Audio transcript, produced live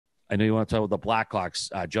I know you want to talk about the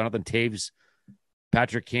Blackhawks. Jonathan Toews,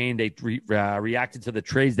 Patrick Kane, they reacted to the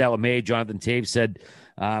trades that were made. Jonathan Toews said,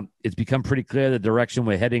 it's become pretty clear the direction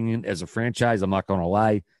we're heading in as a franchise. I'm not going to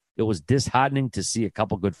lie. It was disheartening to see a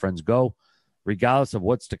couple good friends go. Regardless of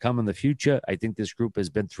what's to come in the future, I think this group has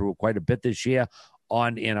been through quite a bit this year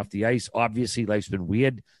on and off the ice. Obviously, life's been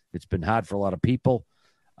weird. It's been hard for a lot of people.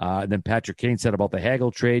 And then Patrick Kane said about the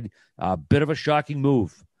Hagel trade, a bit of a shocking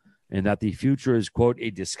move, and that the future is, quote,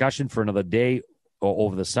 a discussion for another day or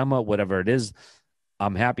over the summer, whatever it is.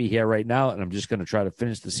 I'm happy here right now, and I'm just going to try to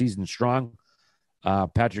finish the season strong.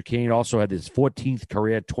 Patrick Kane also had his 14th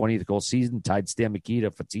career 20th goal season, tied Stan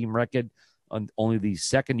Mikita for team record. Only the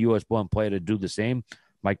second U.S.-born player to do the same.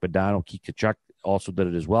 Mike Modano, Keith Tkachuk also did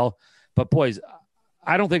it as well. But, boys,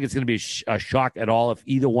 I don't think it's going to be a shock at all if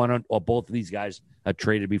either one or both of these guys are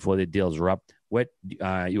traded before their deals are up. What,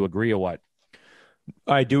 you agree or what?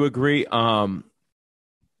 I do agree.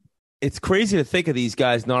 It's crazy to think of these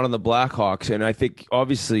guys not on the Blackhawks, and I think,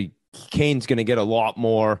 obviously, Kane's going to get a lot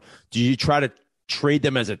more. Do you try to trade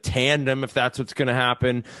them as a tandem if that's what's going to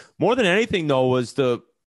happen? More than anything, though, was the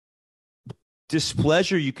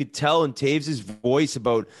displeasure you could tell in Toews' voice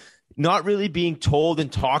about not really being told and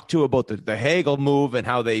talked to about the Hagel move, and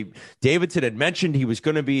how Davidson had mentioned he was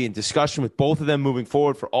going to be in discussion with both of them moving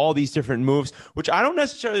forward for all these different moves, which I don't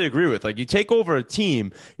necessarily agree with. Like, you take over a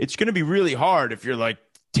team, it's going to be really hard if you're like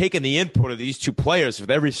taking the input of these two players with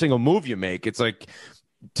every single move you make. It's like,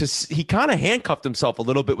 he kind of handcuffed himself a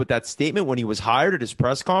little bit with that statement when he was hired at his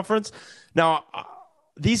press conference. Now,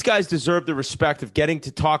 these guys deserve the respect of getting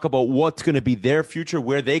to talk about what's going to be their future,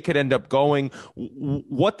 where they could end up going,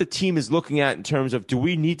 what the team is looking at in terms of, do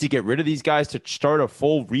we need to get rid of these guys to start a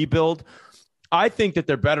full rebuild? I think that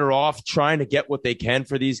they're better off trying to get what they can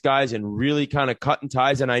for these guys and really kind of cutting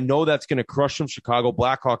ties. And I know that's going to crush some Chicago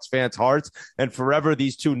Blackhawks fans' hearts. And forever,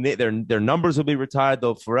 these two, their numbers will be retired.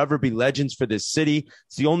 They'll forever be legends for this city.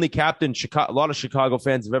 It's the only captain a lot of Chicago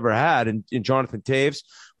fans have ever had in Jonathan Toews.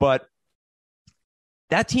 But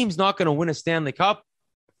that team's not going to win a Stanley Cup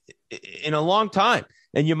in a long time.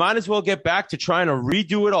 And you might as well get back to trying to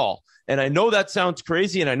redo it all. And I know that sounds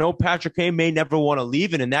crazy, and I know Patrick Kane may never want to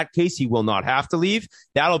leave, and in that case, he will not have to leave.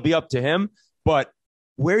 That'll be up to him. But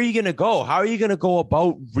where are you going to go? How are you going to go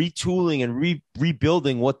about retooling and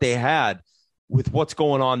rebuilding what they had with what's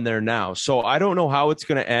going on there now? So I don't know how it's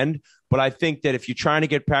going to end, but I think that if you're trying to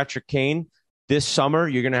get Patrick Kane this summer,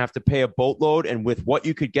 you're going to have to pay a boatload. And with what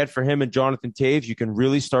you could get for him and Jonathan Toews, you can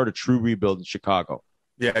really start a true rebuild in Chicago.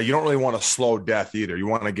 Yeah, you don't really want to slow death either. You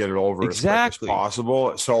want to get it over as quick as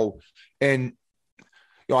possible. So, and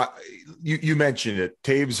you mentioned it.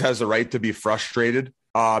 Toews has the right to be frustrated.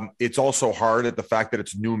 It's also hard at the fact that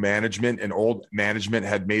it's new management, and old management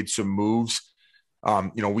had made some moves.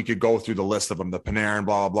 We could go through the list of them, the Panarin,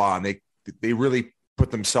 blah, blah, blah, and they really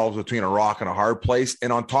put themselves between a rock and a hard place.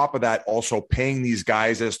 And on top of that, also paying these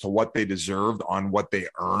guys as to what they deserved on what they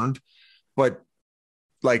earned. But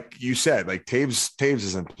like you said, like Toews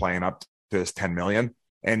isn't playing up to his $10 million,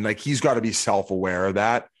 and like he's got to be self-aware of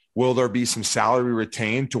that. Will there be some salary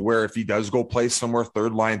retained to where if he does go play somewhere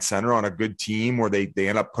third line center on a good team where they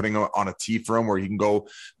end up putting on a tee for him where he can go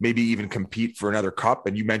maybe even compete for another cup?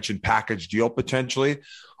 And you mentioned package deal potentially.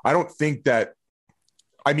 I don't think that.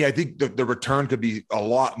 I mean, I think the return could be a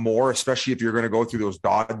lot more, especially if you're going to go through those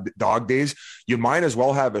dog days. You might as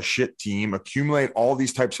well have a shit team, accumulate all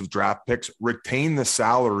these types of draft picks, retain the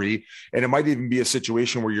salary, and it might even be a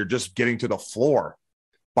situation where you're just getting to the floor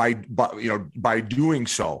by doing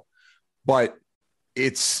so. But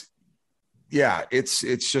it's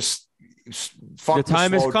just the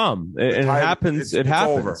time has come. It happens. It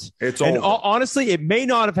happens. Over. It's over. Honestly, it may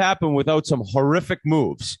not have happened without some horrific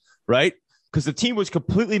moves, right? Because the team was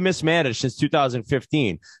completely mismanaged since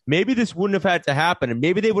 2015. Maybe this wouldn't have had to happen, and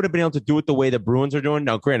maybe they would have been able to do it the way the Bruins are doing.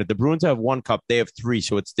 Now, granted, the Bruins have one cup. They have three,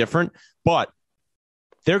 so it's different. But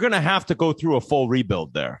they're going to have to go through a full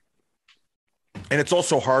rebuild there. And it's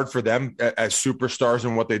also hard for them as superstars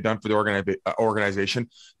and what they've done for the organization,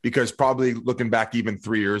 because probably looking back even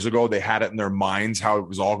 3 years ago, they had it in their minds how it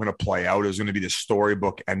was all going to play out. It was going to be the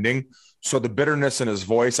storybook ending. So the bitterness in his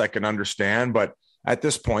voice, I can understand, but at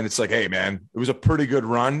this point, it's like, hey, man, it was a pretty good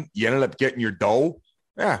run. You ended up getting your dough.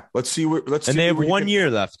 Yeah, let's see. And they have 1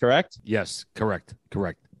 year left, correct? Yes, correct.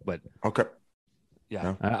 But okay,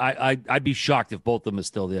 yeah, I'd be shocked if both of them are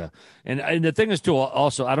still there. And the thing is, too,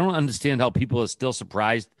 also, I don't understand how people are still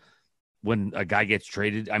surprised when a guy gets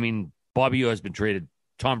traded. I mean, Bobby O has been traded.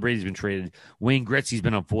 Tom Brady's been traded. Wayne Gretzky's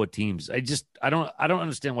been on 4 teams. I don't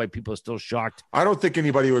understand why people are still shocked. I don't think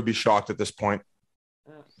anybody would be shocked at this point.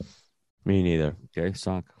 Me neither. Okay,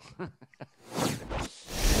 Sonk.